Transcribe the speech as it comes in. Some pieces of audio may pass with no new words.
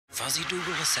Fuzzy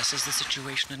Dougal assesses the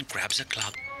situation and grabs a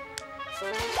club.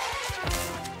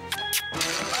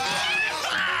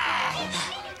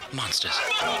 Monsters.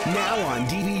 Now on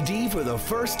DVD for the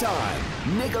first time,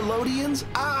 Nickelodeon's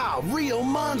Real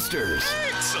Monsters.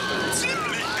 Excellent!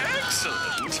 Simply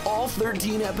excellent! All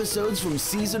 13 episodes from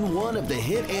season 1 of the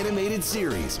hit animated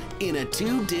series in a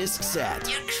 2-disc set.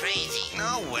 You're crazy.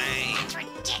 No way. That's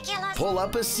ridiculous. Pull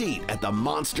up a seat at the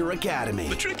Monster Academy.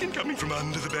 The trick in coming from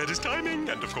under the bed is timing,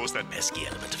 and of course that pesky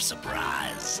element of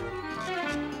surprise.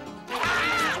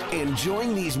 And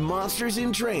join these monsters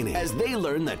in training as they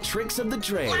learn the tricks of the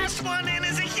trade. Last one in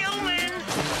is a human.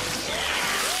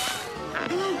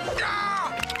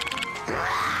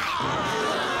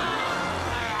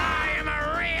 I am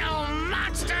a real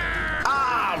monster.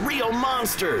 Real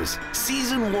Monsters,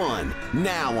 Season 1,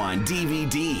 now on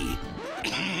DVD.